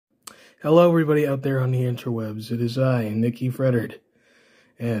Hello everybody out there on the interwebs, it is I, Nicky Freddard,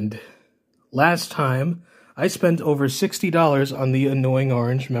 and last time I spent over $60 on the Annoying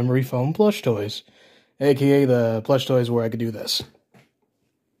Orange memory foam plush toys, aka the plush toys where I could do this.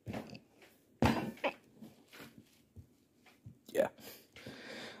 Yeah.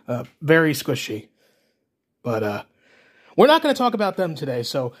 Very squishy. But, we're not going to talk about them today,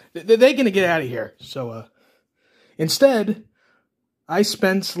 so they're going to get out of here. So, instead, I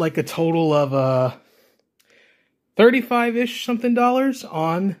spent like a total of 35-ish something dollars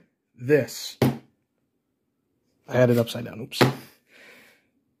on this. I had it upside down. Oops.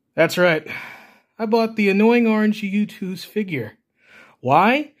 That's right. I bought the Annoying Orange Youtooz figure.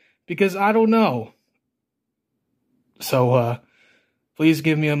 Why? Because I don't know. So, please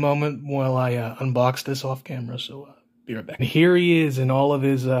give me a moment while I unbox this off camera. So, be right back. And here he is in all of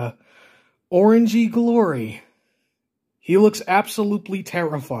his orangey glory. He looks absolutely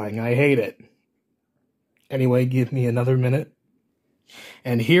terrifying. I hate it. Anyway, give me another minute.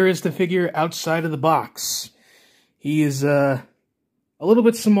 And here is the figure outside of the box. He is a little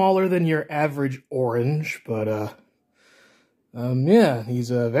bit smaller than your average orange, but yeah, he's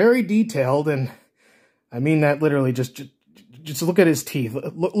very detailed, and I mean that literally. Just look at his teeth.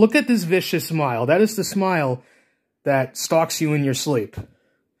 Look at this vicious smile. That is the smile that stalks you in your sleep.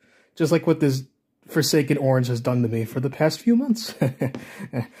 Just like what this Forsaken Orange has done to me for the past few months.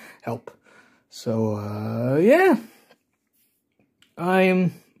 Help. So, yeah.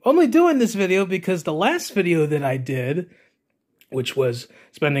 I'm only doing this video because the last video that I did, which was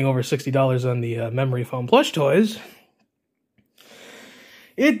spending over $60 on the memory foam plush toys,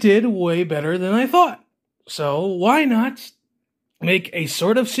 it did way better than I thought. So, why not make a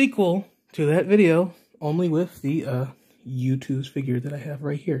sort of sequel to that video, only with the Youtooz figure that I have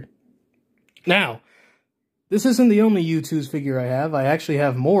right here. Now, this isn't the only Youtooz figure I have. I actually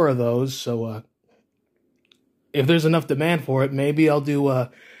have more of those, so if there's enough demand for it, maybe I'll do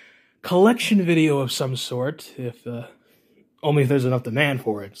a collection video of some sort, if only if there's enough demand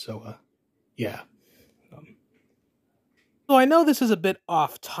for it, so yeah. So I know this is a bit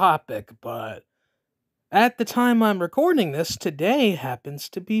off topic, but at the time I'm recording this, today happens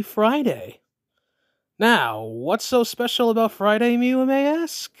to be Friday. Now, what's so special about Friday, you may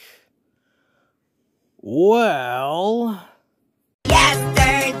ask? Well,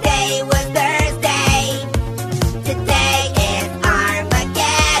 yesterday was Thursday. Today is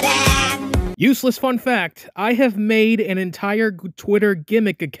Armageddon. Useless fun fact, I have made an entire Twitter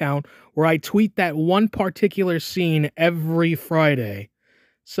gimmick account where I tweet that one particular scene every Friday.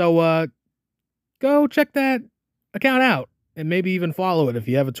 So, go check that account out. And maybe even follow it if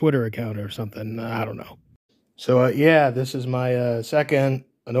you have a Twitter account or something. I don't know. So, yeah, this is my second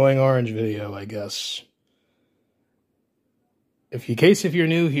Annoying Orange video, I guess. In case if you're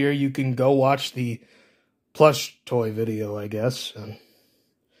new here, you can go watch the plush toy video, I guess.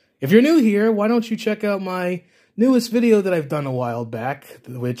 If you're new here, why don't you check out my newest video that I've done a while back,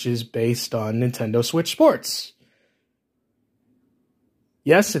 which is based on Nintendo Switch Sports.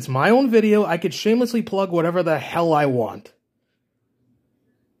 Yes, it's my own video. I could shamelessly plug whatever the hell I want.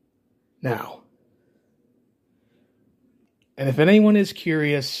 Now, and if anyone is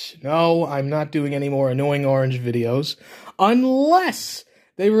curious, no, I'm not doing any more Annoying Orange videos unless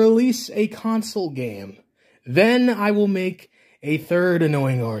they release a console game. Then I will make a third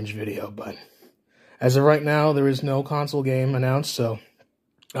Annoying Orange video, but as of right now, there is no console game announced, so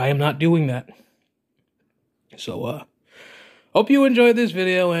I am not doing that. So, hope you enjoyed this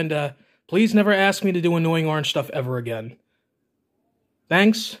video, and please never ask me to do Annoying Orange stuff ever again.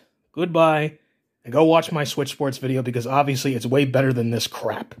 Thanks, goodbye, and go watch my Switch Sports video because obviously it's way better than this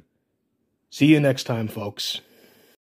crap. See you next time, folks.